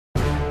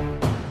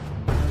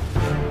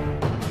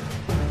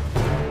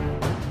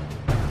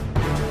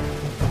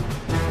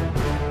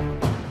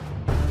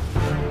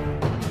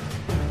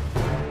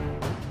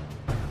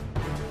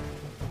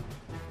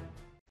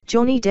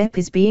Johnny Depp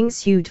is being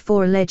sued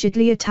for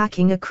allegedly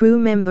attacking a crew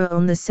member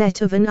on the set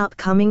of an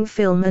upcoming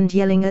film and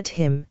yelling at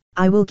him,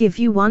 "I will give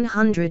you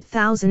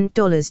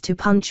 $100,000 to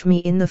punch me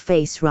in the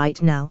face right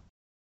now."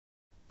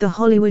 The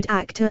Hollywood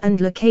actor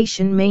and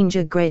location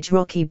manager Greg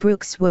 "Rocky"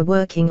 Brooks were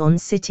working on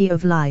City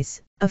of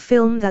Lies, a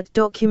film that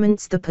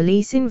documents the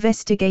police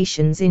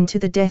investigations into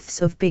the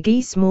deaths of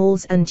Biggie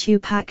Smalls and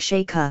Tupac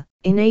Shakur,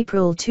 in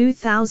April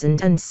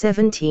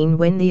 2017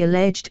 when the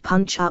alleged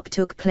punch-up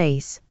took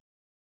place.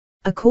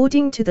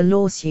 According to the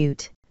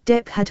lawsuit,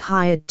 Depp had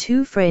hired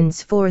two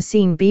friends for a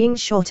scene being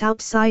shot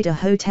outside a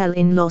hotel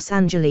in Los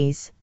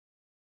Angeles.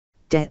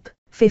 Depp,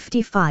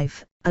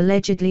 55,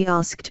 allegedly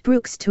asked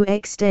Brooks to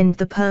extend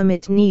the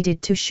permit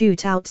needed to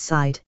shoot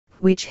outside,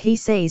 which he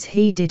says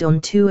he did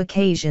on 2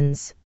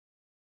 occasions.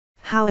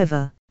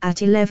 However,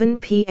 at 11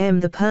 p.m.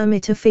 the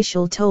permit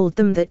official told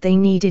them that they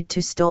needed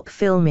to stop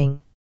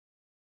filming.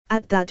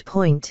 At that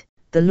point,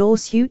 the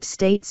lawsuit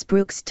states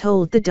Brooks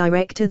told the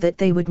director that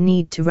they would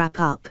need to wrap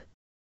up.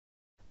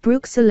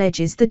 Brooks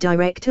alleges the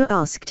director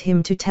asked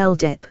him to tell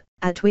Depp,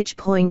 at which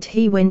point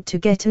he went to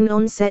get an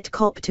on-set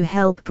cop to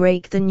help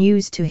break the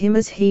news to him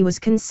as he was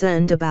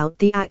concerned about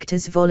the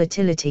actor's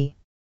volatility.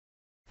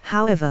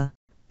 However,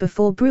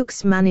 before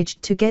Brooks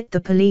managed to get the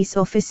police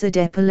officer,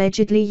 Depp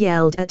allegedly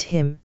yelled at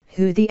him,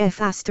 "Who the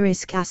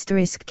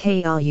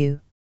F***k are you?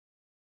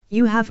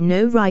 You have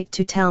no right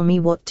to tell me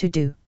what to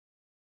do."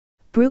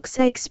 Brooks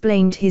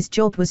explained his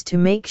job was to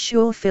make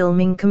sure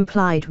filming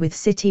complied with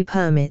city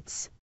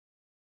permits.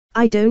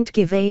 "I don't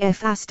give a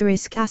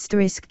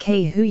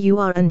F***k who you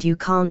are and you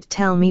can't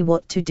tell me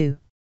what to do,"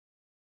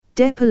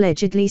 Depp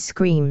allegedly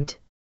screamed.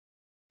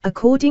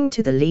 According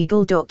to the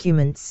legal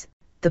documents,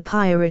 the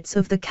Pirates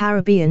of the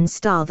Caribbean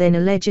star then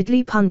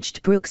allegedly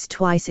punched Brooks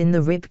twice in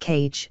the rib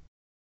cage.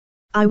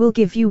 "I will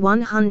give you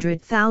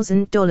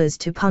 $100,000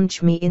 to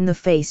punch me in the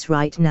face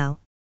right now,"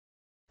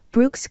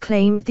 Brooks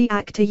claimed the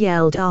actor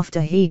yelled after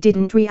he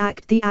didn't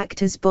react. The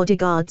actor's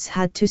bodyguards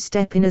had to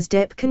step in as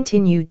Depp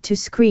continued to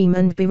scream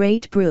and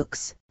berate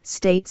Brooks,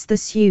 states the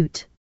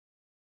suit.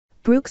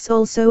 Brooks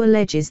also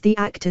alleges the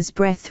actor's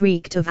breath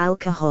reeked of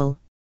alcohol.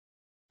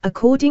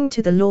 According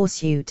to the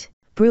lawsuit,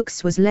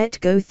 Brooks was let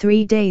go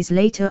 3 days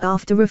later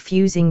after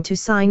refusing to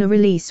sign a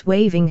release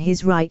waiving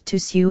his right to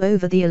sue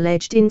over the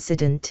alleged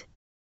incident.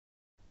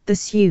 The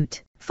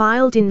suit,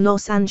 filed in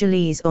Los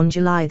Angeles on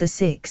July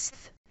 6,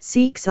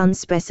 seeks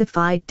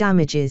unspecified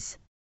damages.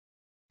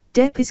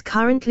 Depp is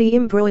currently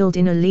embroiled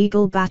in a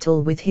legal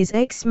battle with his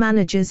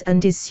ex-managers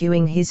and is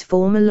suing his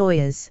former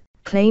lawyers,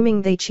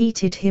 claiming they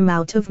cheated him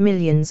out of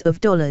millions of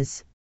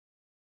dollars.